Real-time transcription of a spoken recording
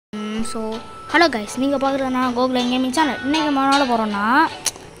So hello guys, நீங்கள் பார்க்குறதுனா Gokul gaming channel. இன்றைக்கி மறுநாள் போகிறோன்னா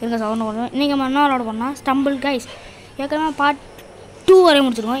இருக்க சவுண்ட் போடுறோம். இன்றைக்கி மறுநாளோட போகிறோன்னா ஸ்டம்பிள் கைஸ். ஏற்கனவே பார்ட் 2 வரையும்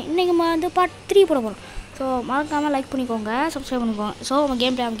முடிச்சிருக்கோம். இன்றைக்கி வந்து பார்ட் 3 போட போகிறோம். ஸோ மறக்காமல் லைக் பண்ணிக்கோங்க, சப்ஸ்கிரைப் பண்ணிக்கோங்க. ஸோ நம்ம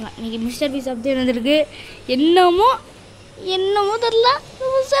கேம் ப்ளே ஆரம்பிக்கலாம். இன்றைக்கி மிஸ்டர் பீஸ் அப்டேட் வந்துருக்கு. என்னமோ தெரில,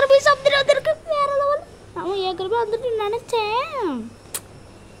 மிஸ்டர் பீஸ் அப்டேட் வந்துருக்கு. வேறு லெவல். நான் ஏற்கனவே வந்துட்டு நினச்சேன்.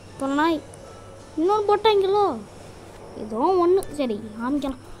 போனா இன்னொன்று போட்டாங்களோ ஏதோ ஒன்று. சரி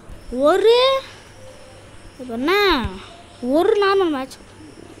ஆரம்பிக்கலாம். இப்போ என்ன ஒரு நார்மல் மேட்ச்,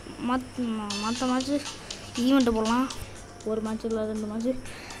 மற்ற மேட்ச்சு ஈவெண்ட்டு போடலாம். ஒரு மேட்ச் இல்லை 2 மேட்ச்சு.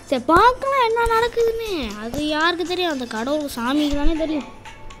 சரி பார்க்கலாம் என்ன நடக்குதுன்னு. அது யாருக்கு தெரியும்? அந்த கடவுள் சாமிக்கு தானே தெரியும்.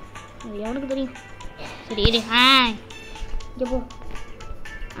 அது எவனுக்கு தெரியும்? சரி இரு. இங்கே போ.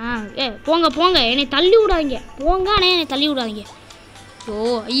 போங்க என்னை தள்ளி விடாதீங்க. போங்க, ஆனால் என்னை தள்ளி விடாதீங்க.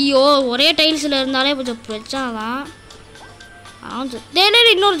 ஐயோ ஒரே டைல்ஸில் இருந்தாலே கொஞ்சம் பிரச்சனை தான்.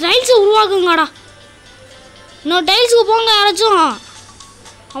 இன்னொரு டைல்ஸை உருவாக்குங்கடா. இன்னொரு டைல்ஸுக்கு போங்க யாராச்சும்.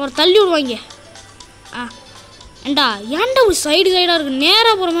 அவர் தள்ளி விடுவாங்க. ஏண்டா ஒரு சைடாக இருக்குது.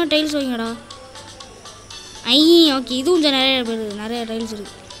 நேராக போகிற மாதிரி டைல்ஸ் வைங்கடா. ஓகே, இது கொஞ்சம் நிறைய டைல்ஸ்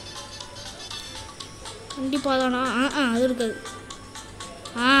இருக்குது. கண்டிப்பாக தானா? அது இருக்காது.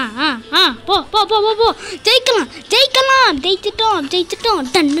 போ போ போ போ போ ஜெயிச்சிட்டோம்.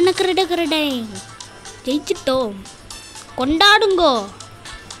 டன்னு கரடை ஜெயிச்சிட்டோம். கொண்டாடுங்கோ.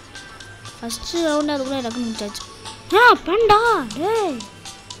 ஃபஸ்ட்டு ரவுண்டு அதுக்குள்ளே டக்குன்னு முடிச்சாச்சு. பண்ணா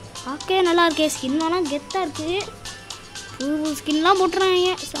ஓகே, நல்லா இருக்கே. ஸ்கின்லாம் கெத்தாக இருக்குது. புது ஸ்கின்லாம்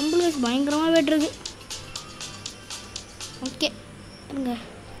போட்டுறாங்க. சம்பிள் வைஸ் பயங்கரமாக வெட்டுருக்கு. ஓகே இருங்க,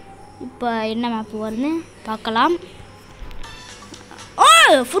 இப்போ என்ன மேப் வருதுன்னு பார்க்கலாம்.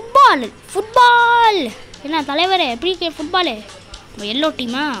 ஃபுட்பால் என்ன தலைவரே? எப்படி ஃபுட்பாலு? எல்லோ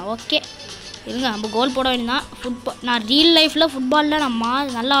டீமா? ஓகே இருங்க, நம்ம கோல் போட வேண்டியதான். நான் ரியல் லைஃப்பில் ஃபுட்பாலில் நான்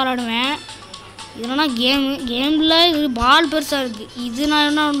நல்லா விளாடுவேன். இதென்னா கேமில் இது பால் பெருசாக இருக்குது. இது நான்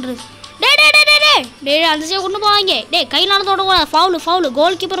என்ன பண்ணுறது? டே அந்த சைடு கொண்டு போவாங்க. கையினால தொடக்கூடாது. ஃபவுலு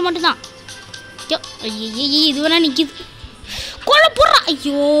கோல் கீப்பர் மட்டும்தான். இது வேணா நிற்கிது. கோலை போடுறா.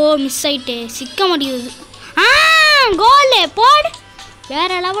 ஐயோ மிஸ் ஆகிட்டு, சிக்க மாட்டேங்குது. கோல் போடு.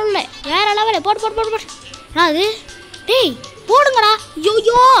 வேறு லெவலில் போடு. அது போடுங்கடா.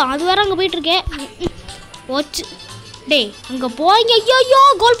 ஐயோ அது வேற அங்கே போயிட்டுருக்கேன். போச்சு. அங்கே போய்ங்க. ஐயோ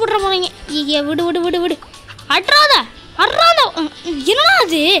கோல் போட்டுற போகிறீங்க. விடு அட்றாத. என்னடா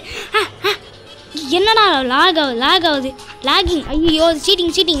அது? என்னடா லாக் ஆகுது. லாகிங். ஐயோ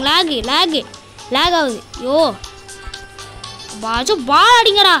சீட்டிங் லாக் ஆகுது. ஐயோ பாஜு பால்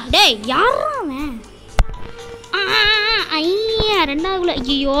அடிங்கடா. யாரா அவன்? ரெண்டாவதுல.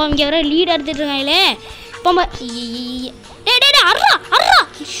 ஐயோ இங்கே வர லீட் எடுத்துட்டு இருக்காங்களே. இப்போ அர்றா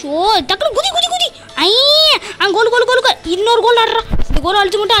ஷோ டக்குனு குதி கோல். இன்னொரு கோல் ஆடுறா. இந்த கோலை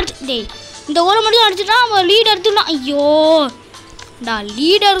அடிச்சு இந்த கோலை மட்டும் அடிச்சுட்டா அவன் லீட் எடுத்துடலாம். ஐயோ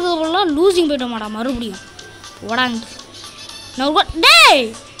லீட் எடுக்கிறதுலாம் லூசிங் போயிட்ட மாட்டா மறுபடியும். ஓடாங்க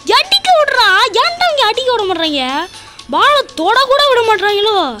அடிக்க விடுறா. ஏன்டா இங்கே அடிக்க விட மாட்றாங்க? பாலை தொட கூட விட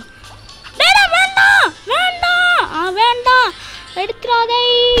மாட்றாங்களோ. வேண்டாம் எடுத்துடாதை.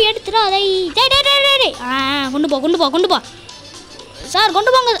 கொண்டு போ சார், கொண்டு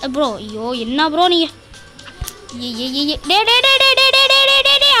போங்க ப்ரோ. ஐயோ என்ன ப்ரோ நீங்கள்?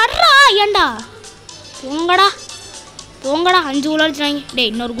 அட்ரா. ஏண்டா போங்கடா 5 குள்ள அடிச்சுறாங்க.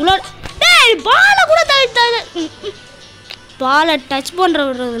 இன்னொரு குள்ள. பாலை கூட பாலை டச் பண்ணுற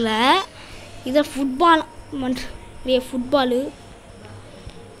விடுறதுல இதை ஃபுட்பாலு.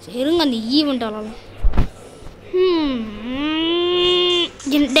 சரிங்க, அந்த ஈவெண்ட் ஆடலாம்.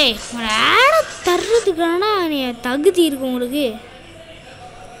 தர்றதுக்கான தகுதி இருக்கு உங்களுக்கு.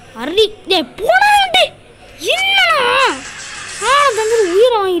 போனான்ட்டு என்னண்ணா தந்து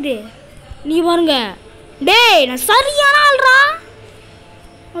உயிரை வாங்கிட்டு நீ பாருங்க. நான் சரியான ஆள்றா.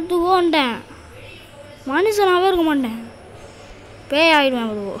 அதுக்கோண்டேன் மனுஷனாகவே இருக்க மாட்டேன். பேய் ஆகிடுவேன்.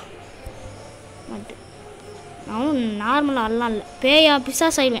 அதுவோ மாட்டேன். நானும் நார்மலாக எல்லாம் இல்லை, பேயா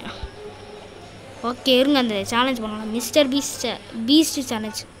பிசாஸ் ஆகிடுவேன். ஓகே இருங்க, அந்த சேலஞ்ச் பண்ணலாம். Mister Beast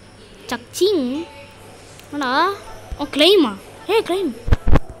challenge. சக்சிங் ஆனா கிளைமா? கிளைம்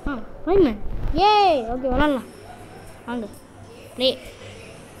ஓகே விளாட்லாம் வாங்க.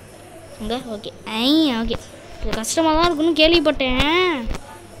 அங்கே ஓகே ஓகே. இது கஷ்டமாக தான் இருக்குன்னு கேள்விப்பட்டேன்.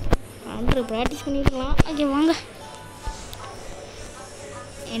 ப்ராக்டிஸ் பண்ணிருக்கலாம். ஓகே வாங்க.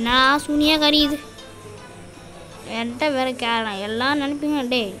 என்ன சூனியாக கறியுது என்கிட்ட வேறு எல்லாம் நினைப்பீங்க.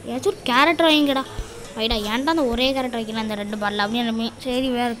 ஏதாச்சும் ஒரு கேரக்டர் வாங்கிக்கடா. ஐடா ஏன்டா அந்த ஒரே கேரக்டர் வைக்கலாம் இந்த 2 பாலில் அப்படின்னு நினைப்பீங்க. சரி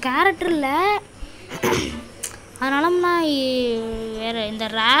வேறு கேரக்டர் இல்லை, அதனால நான் வேறு இந்த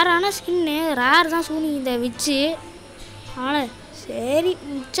ரேரான ஸ்கின்னு தான் சூனி இந்த வச்சு. அதனால் சரி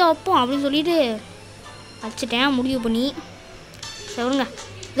மிச்சம் வைப்போம் அப்படின்னு சொல்லிட்டு வச்சுட்டேன் முடிவு பண்ணி. சொல்லுங்க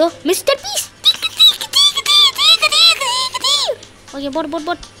இதோ மிஸ்டர் பீஸ். ஓகே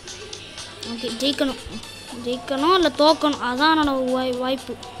போட்டு. ஓகே ஜெயிக்கணும் இல்லை தோக்கணும், அதான் என்னோட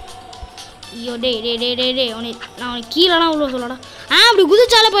வாய்ப்பு. ஐயோ டே நான் அவனை கீழேலாம் உள்ள சொல்லடா. அப்படி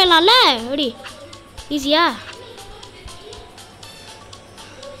குதிச்சாலே போயிடலாம்ல. எப்படி ஈஸியா?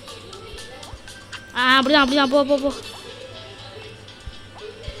 அப்படிதான் போ எப்படி போ.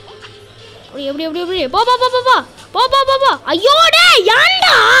 ஐயோ டே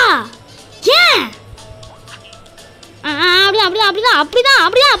ஏன்டா ஏன்?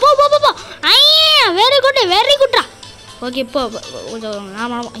 அப்படிதான் போ. ஐயா வெரி குட்ரா. ஓகே இப்போ கொஞ்சம்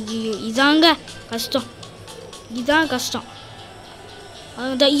ஐயோ இதாங்க கஷ்டம்.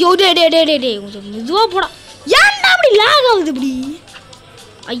 ஐயோ டே கொஞ்சம் மெதுவாக போடா. ஏன்டா அப்படி லாக் ஆகுது இப்படி?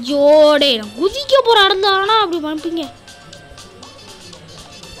 ஐயோ டே நான் குதிக்க போகிற இடந்தானா அப்படி பண்ணிப்பீங்க.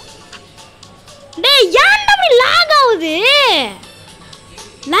 டே ஏன்டா அப்படி லாக் ஆகுது?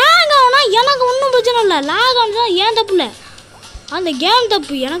 லாக் ஆகுனா எனக்கு ஒன்றும் பிரச்சனை இல்லை. லாக் ஆகுனா ஏன் தப்பு இல்லை, அந்த கேம்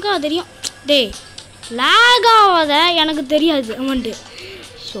தப்பு. எனக்கா தெரியும். டே லாக் ஆகாத எனக்கு தெரியாது அமௌண்ட்டு.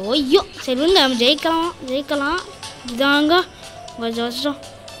 ஸோ ஐயோ சரி விடுங்க, நம்ம ஜெயிக்கலாம். இதாங்க கொஞ்சம் கஷ்டம்.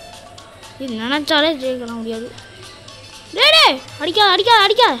 இது நினச்சாலே ஜெயிக்கலாம் முடியாது. டே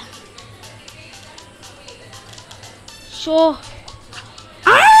அடிக்காத. ஷோ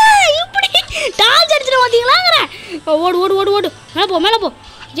இப்படி டான்ஸ் அடிச்சுட்டு பார்த்தீங்களாங்கிறேன். ஓடு மேலே போ.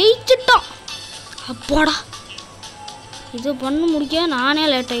 ஜெயிச்சிட்டோம் அப்பாடா. இது பண்ண முடிக்க நானே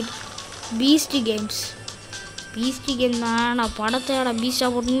லேட் ஆகிட்டு. பீஸ்ட் கேம்ஸ் தான். நான் படத்தையோட பீஸ்டாக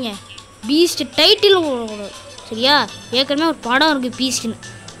போட்டுங்க. பீஸ்ட் டைட்டில் போடக்கூடாது சரியா? ஏற்கனவே ஒரு படம் இருக்குது பீஸ்ட்னு,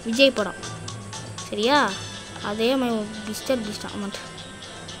 விஜய் படம் சரியா? அதே மாதிரி பீஸ்ட் ஆமாம்.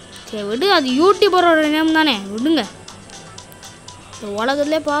 சரி விடு, அது யூடியூபரோட நேம் தானே, விடுங்க.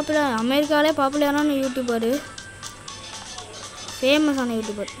 உலகத்துலேயே பாப்புலர், அமெரிக்காவிலே பாப்புலரான யூடியூபரு, ஃபேமஸான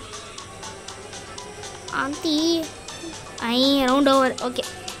YouTuber. Aunty round over. Okay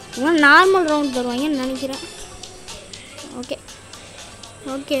இவன் நார்மல் ரவுண்ட் தருவாங்கன்னு நினைக்கிறேன்.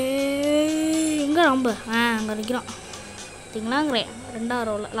 ஓகே எங்கே ரொம்ப அங்கே நிற்கிறோம் பார்த்தீங்களாங்கிறேன். ரெண்டாவது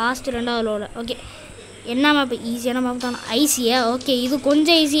ரோவில். ஓகே என்ன மேப்? ஈஸியான மேப் தானே. ஐசியா? ஓகே இது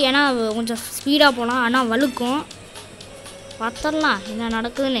கொஞ்சம் ஈஸி, ஏன்னா கொஞ்சம் ஸ்பீடாக போகலாம், ஆனால் வழுக்கும். பார்த்துடலாம் என்ன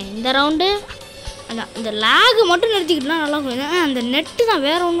நடக்குதுன்னு. இந்த ரவுண்டு இந்த லேகு மட்டும் நிறுத்திக்கிட்டுலாம் நல்லா இருக்கும். அந்த நெட்டு தான்,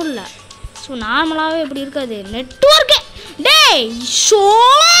 வேறு ஒன்றும் இல்லை. ஸோ நார்மலாகவே இப்படி இருக்காது நெட்வொர்க்கு. டே ஷோ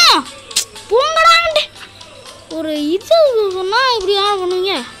பூங்கடான்ட்டு ஒரு இது சொன்னால் இப்படி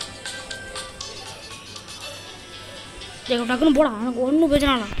பண்ணுவீங்க. டக்குன்னு போடா, எனக்கு ஒன்றும்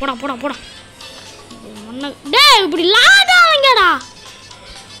பிரச்சனை இல்லை. போடா டே இப்படி லாக் ஆகுங்கடா.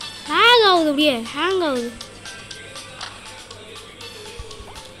 லாக் ஆகுது, அப்படியே ஹேங் ஆகுது.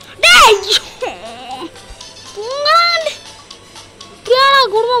 டே பூங்கடான்ட்டு இப்படியாடா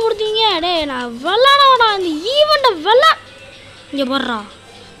குடும்பப்படுத்தீங்க. டே நான் விளாடா இந்த ஈவெண்ட்டை இங்கே போடுறா.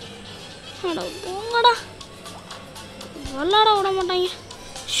 போங்கடா விளாட விட மாட்டாங்க.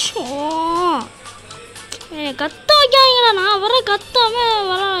 ஷோ கத்த வைக்காதீங்களா. நான் வர கத்தாம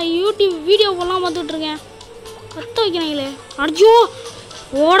யூடியூப் வீடியோ போலாம் பார்த்துட்ருக்கேன். கத்த வைக்கிறாங்களே. அடிச்சோ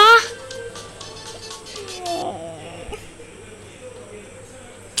ஓடா.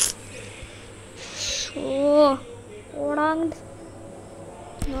 ஓடாங்க.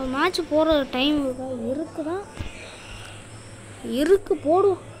 இந்த மேட்ச் போகிற டைம் இருக்குதான்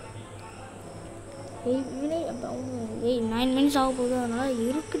போடுவோம். 9 மினிட்ஸ் ஆக போகுது, அதனால்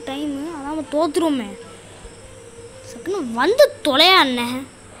இருக்குது டைமு. அதான் நம்ம தோற்றுருவோமே. சக்குன்னு வந்து தொலையா அண்ணன்.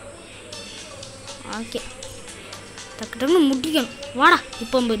 ஓகே டக்குன்னு முட்டிக்கணும். வாடா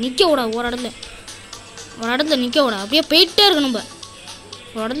இப்போ நம்ம நிற்க கூடாது. ஒரு இடத்துல நிற்க கூடாது, அப்படியே போயிட்டே இருக்கணும். நம்ம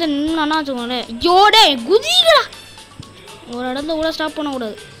ஒரு இடத்துல நின்னா வச்சுக்கோங்களே. ஐயோடே குதிகளா. ஒரு இடத்துல கூட ஸ்டாப்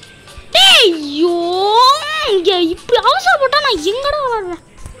பண்ணக்கூடாது. டே ஐயோ இங்கே இப்படி அவசரப்பட்டா நான் எங்கடா விளாடுவேன்?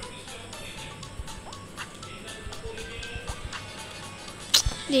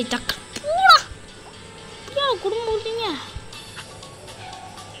 டக்கு போடா. குடும்பம் விட்டீங்க.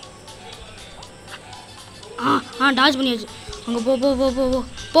 டாச் பண்ணியாச்சு. அங்கே போ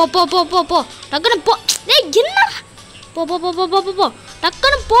டக்குன்னு போ. என்ன போ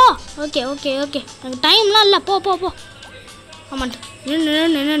டக்குன்னு போ. ஓகே எனக்கு டைம்லாம் இல்லை. போ ஆமாம்.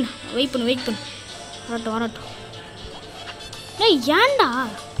 நின்று வெயிட் பண்ணு. வரட்டும். ஏன்டா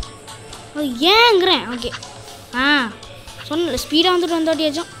ஏங்கிறேன். ஓகே சொன்ன ஸ்பீடாக வந்துட்டு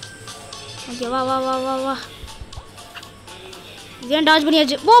வந்தாட்டியாச்சும். ஓகே வா இதே டாச்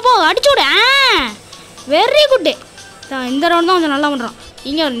பண்ணியாச்சு. போ அடிச்சு விடு. Very good. இந்த ரவுண்ட் தான் கொஞ்சம் நல்லா பண்ணுறோம்.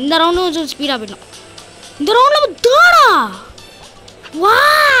 இங்கே இந்த ரவுண்டும் கொஞ்சம் ஸ்பீடாக போயிடணும். இந்த ரவுண்டில் தேடா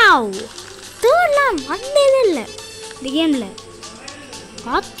வாவ் தேர்ட்லாம் வந்ததே இல்லை இந்த கேமில்.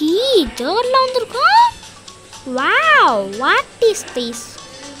 காத்தி தேர்ட்லாம் வந்திருக்கோம். Wow what is this?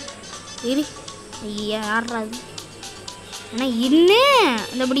 இரு ஐயா யாரா அது? ஆனால் இன்னும்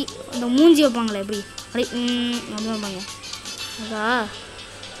இந்த இப்படி இந்த மூஞ்சி வைப்பாங்களே எப்படி அப்படி அப்படி வைப்பாங்க அதா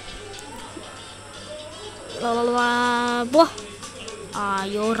போ.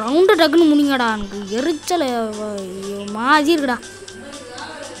 ஐயோ ரவுண்டு டக்குன்னு முடிங்கடா, எனக்கு எரிச்சல் ஐயோ மாதிரி இருக்குடா.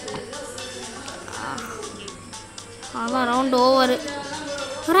 அதான் round over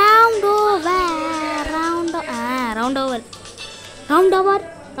round over round round over round over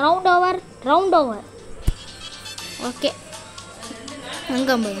round over round over. Okay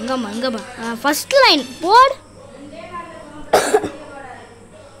எங்கம்மா ஃபர்ஸ்ட் லைன் போடு.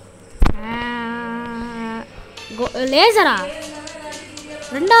 லேசரா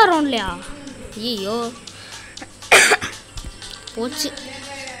ரெண்டாவது ரவுண்ட்லையா? ஐயோ போச்சு.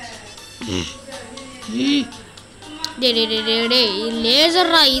 டே டே டே டே டே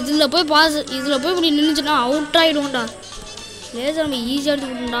லேசர்ரா இதில் போய் பாஸ் இதில் போய் இப்படி நின்றுச்சுன்னா அவுட் ஆகிடுவோம்டா. லேசர் நம்ம ஈஸியாக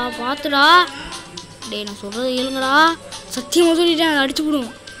எடுத்து விடுண்டா பார்த்துடா. டே நான் சொல்கிறது கேளுங்கடா, சத்தியமாக சொல்லிட்டேன் அதை அடிச்சு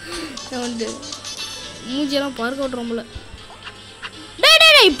விடுவோம். நான் வந்து மூஞ்சியெல்லாம் பார்க்க விட்றோம்ல. டே டே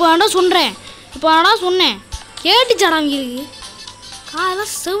டே இப்போ ஆடா சொன்னேன் கேட்டுச்சாடா அவங்களுக்கு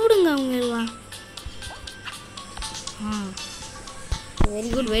காதெல்லாம் செவிடுங்க அவங்க எல்லாம். Very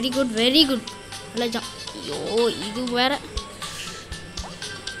good very good very good நல்லஜாம். ஐயோ இது வேற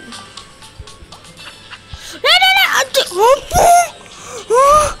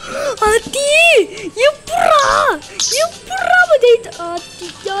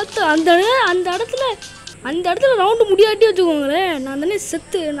அந்த இடத்துல ரவுண்டு முடியாட்டி வச்சுக்கோங்களேன், நான் தானே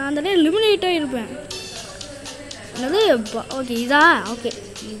செத்து, நான் தானே லிமினேட் ஆகிருப்பேன். என்னது ஓகே இதா ஓகே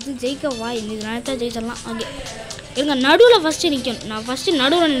இது ஜெயிக்க வாய் இது நினைச்சா ஜெயிச்சிடலாம். ஓகே இருங்க நடுவில் ஃபஸ்ட்டு நிற்கணும். நான் ஃபஸ்ட்டு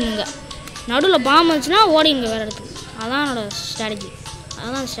நடுவில் நின்றுங்க. நடுவில் பாம்பு வந்துச்சுன்னா ஓடிங்க வேறு இடத்துக்கு. அதான் என்னோடய ஸ்ட்ராட்டஜி.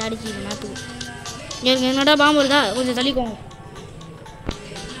 அதுதான் ஸ்ட்ராட்டஜி இந்த மேப்புக்கு. எனக்கு என்னடா பாம்பு வருதா கொஞ்சம் தள்ளிக்கோங்க.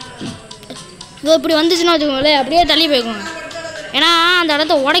 இது இப்படி வந்துச்சுன்னா வச்சுக்கோங்களேன் அப்படியே தள்ளி போய்க்கோங்க. ஏன்னா அந்த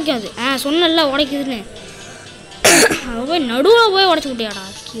இடத்த உடைக்கும் அது. சொன்னல உடைக்குதுன்னு. அவன் போய் நடுவில் போய் உடச்சி விட்டியாடா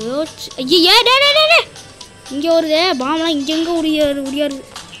கேச்சு. ஐயா டே டே டே இங்கே வருதே பாம்பெலாம் இங்கெங்கே உடியாரு.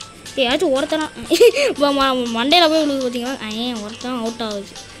 ஏதாச்சும் ஒருத்தனா மண்டையில் போய் விழுது பார்த்தீங்களா? ஒருத்தன் அவுட்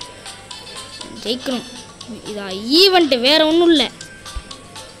ஆகுது. ஜெயிக்கணும் இதா ஈவெண்ட்டு வேறு ஒன்றும் இல்லை.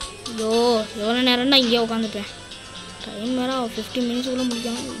 ஐயோ எவ்வளோ நேரம்னா இங்கேயே உட்காந்துப்பேன். டைம் வேறு 15 மினிட்ஸ்க்குள்ளே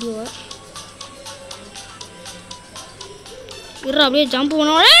முடிக்கணும் வீடியோவை. இருறா அப்படியே ஜம்ப்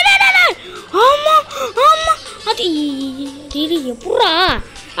பண்ணுவோம். ஆமாம் ஆமாம் அது எப்படா?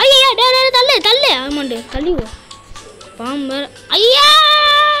 ஐயா டே டே தள்ளு தள்ளு ஆமாண்டு தள்ளிவோ பாம்பு வேறு. ஐயா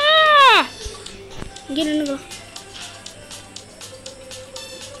இங்கே நின்றுக்கோ.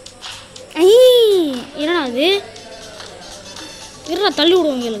 என்னடா அது? இருடா தள்ளி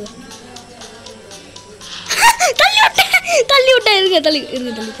விடுவோம் உங்களுக்கு. தள்ளி விட்டேன் இருங்க தள்ளி.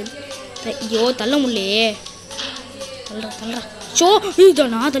 ஐயோ தள்ள முடியலையே. தள்ளுறா ஷோ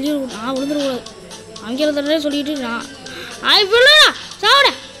நான் தள்ளி நான் விழுந்துடக்கூடாது. அங்கே தள்ளே சொல்லிட்டு நான் விழுடா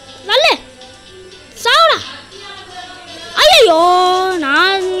சாவுடா நல்ல சாவுடா. ஐயோ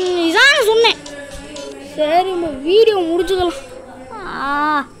நான் இதான சொன்னேன். சரி நம்ம வீடியோ முடிச்சுக்கலாம்.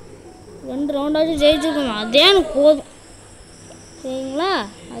 2 ரவுண்டாச்சும் ஜெயிச்சுக்கணும். அதே எனக்கு போதும் சரிங்களா?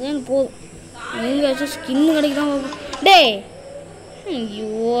 அதே எனக்கு போதும். எங்கேயாச்சும் ஸ்கின்னு கிடைக்குதான் பார்ப்போம். டே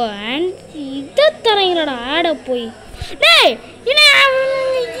ஐயோ அண்ட் இதை தரீங்களாடா ஆடை போய். டே என்ன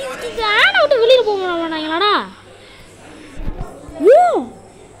ஆடை விட்டு வெளியில் போக மாட்டாங்களாடா?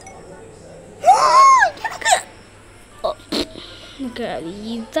 எனக்கு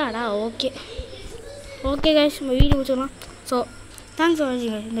இதாடா. ஓகே ஓகே கைஸ் நம்ம வீடியோ பிடிச்சிடலாம். ஸோ தேங்க்ஸ் ஃபார்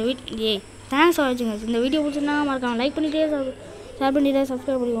வாட்சிங் தேங்க்ஸ் ஃபார் வாட்சிங் கைஸ். இந்த வீடியோ பிடிச்சிருந்தா மறக்காம லைக் பண்ணிட்டே ஷேர் பண்ணிட்டே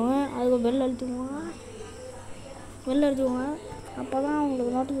சப்ஸ்கிரைப் பண்ணிக்கோங்க. அதுக்கு பெல் அழுத்திக்கோங்க. அப்போ தான்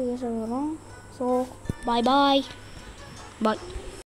உங்களுக்கு நோட்டிஃபிகேஷன் வரும். ஸோ பாய் பாய் பாய்.